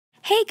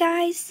Hey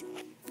guys!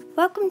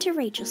 Welcome to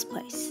Rachel's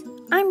Place.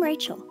 I'm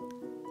Rachel.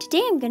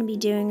 Today I'm going to be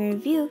doing a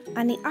review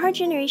on the Our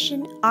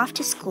Generation Off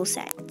to School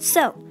set.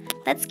 So,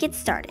 let's get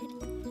started.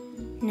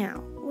 Now,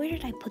 where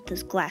did I put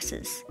those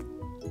glasses?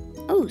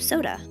 Oh,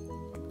 soda.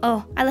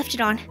 Oh, I left it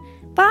on.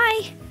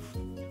 Bye!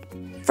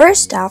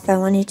 First off, I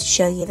wanted to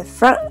show you the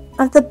front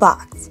of the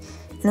box,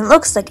 and it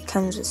looks like it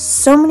comes with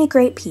so many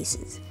great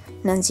pieces.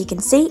 And as you can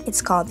see,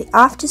 it's called the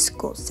Off to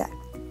School set.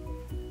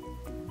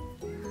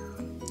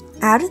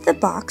 Out of the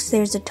box,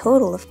 there's a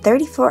total of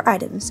 34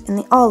 items, and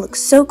they all look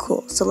so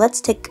cool, so let's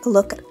take a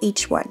look at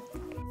each one.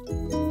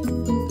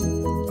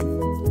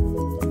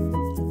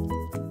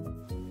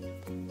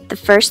 The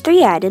first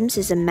 3 items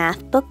is a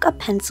math book, a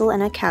pencil,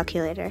 and a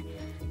calculator.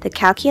 The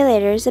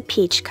calculator is a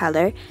peach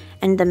color,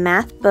 and the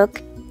math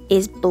book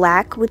is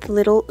black with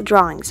little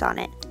drawings on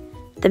it.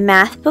 The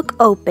math book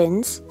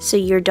opens so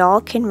your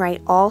doll can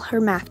write all her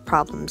math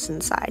problems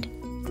inside.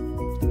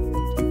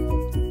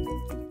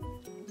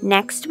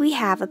 Next, we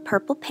have a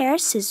purple pair of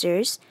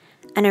scissors,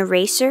 an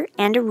eraser,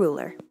 and a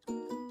ruler.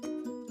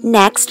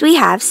 Next, we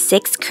have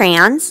 6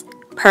 crayons,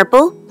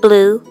 purple,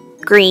 blue,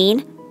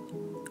 green,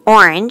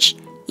 orange,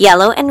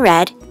 yellow, and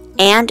red,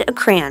 and a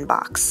crayon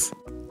box.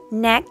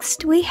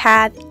 Next, we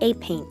have a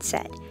paint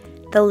set.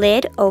 The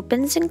lid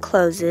opens and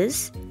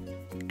closes,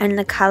 and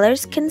the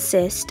colors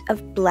consist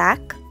of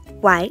black,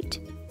 white,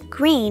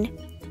 green,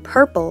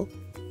 purple,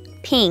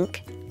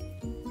 pink,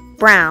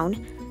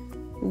 brown,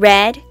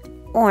 red,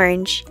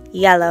 orange,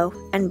 yellow,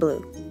 and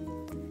blue.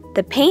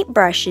 The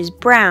paintbrush is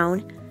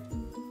brown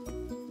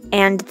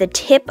and the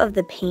tip of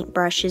the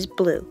paintbrush is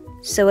blue,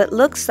 so it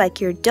looks like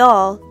your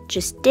doll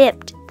just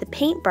dipped the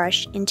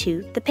paintbrush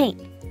into the paint,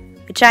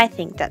 which I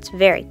think that's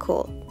very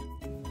cool.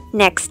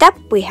 Next up,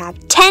 we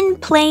have 10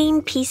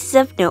 plain pieces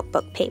of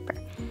notebook paper,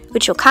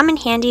 which will come in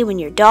handy when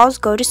your dolls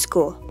go to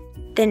school.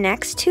 The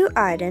next 2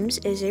 items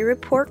is a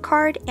report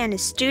card and a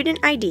student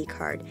ID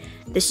card.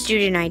 The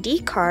student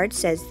ID card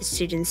says the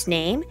student's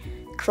name,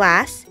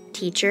 class,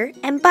 teacher,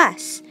 and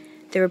bus.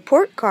 The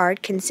report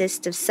card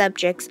consists of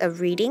subjects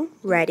of reading,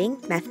 writing,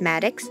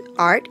 mathematics,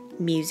 art,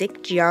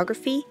 music,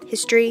 geography,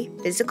 history,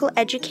 physical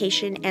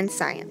education, and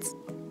science.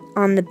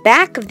 On the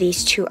back of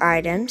these 2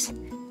 items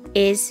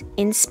is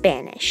in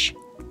Spanish.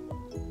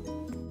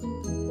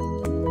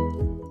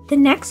 The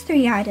next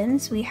 3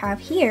 items we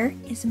have here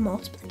is a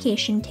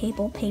multiplication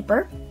table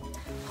paper,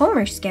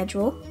 homework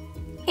schedule,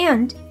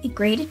 and a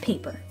graded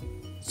paper.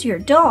 So your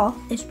doll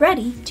is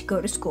ready to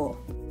go to school.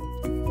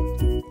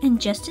 And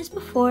just as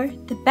before,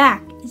 the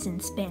back is in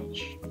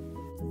Spanish.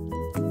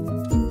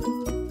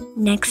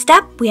 Next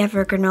up, we have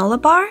a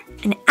granola bar,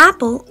 an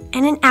apple,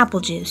 and an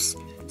apple juice,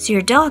 so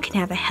your doll can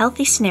have a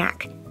healthy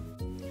snack.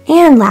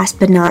 And last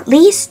but not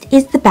least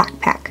is the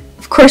backpack.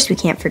 Of course we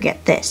can't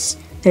forget this.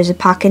 There's a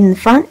pocket in the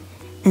front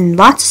and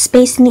lots of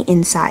space in the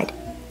inside.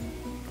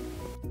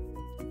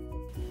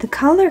 The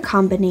color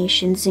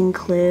combinations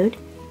include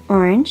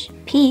orange,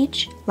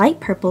 peach, light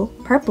purple,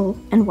 purple,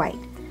 and white.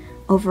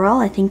 Overall,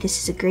 I think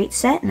this is a great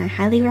set and I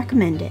highly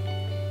recommend it.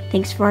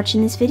 Thanks for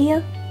watching this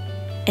video,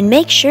 and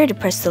make sure to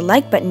press the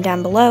like button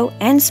down below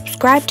and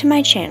subscribe to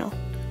my channel.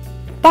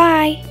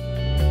 Bye!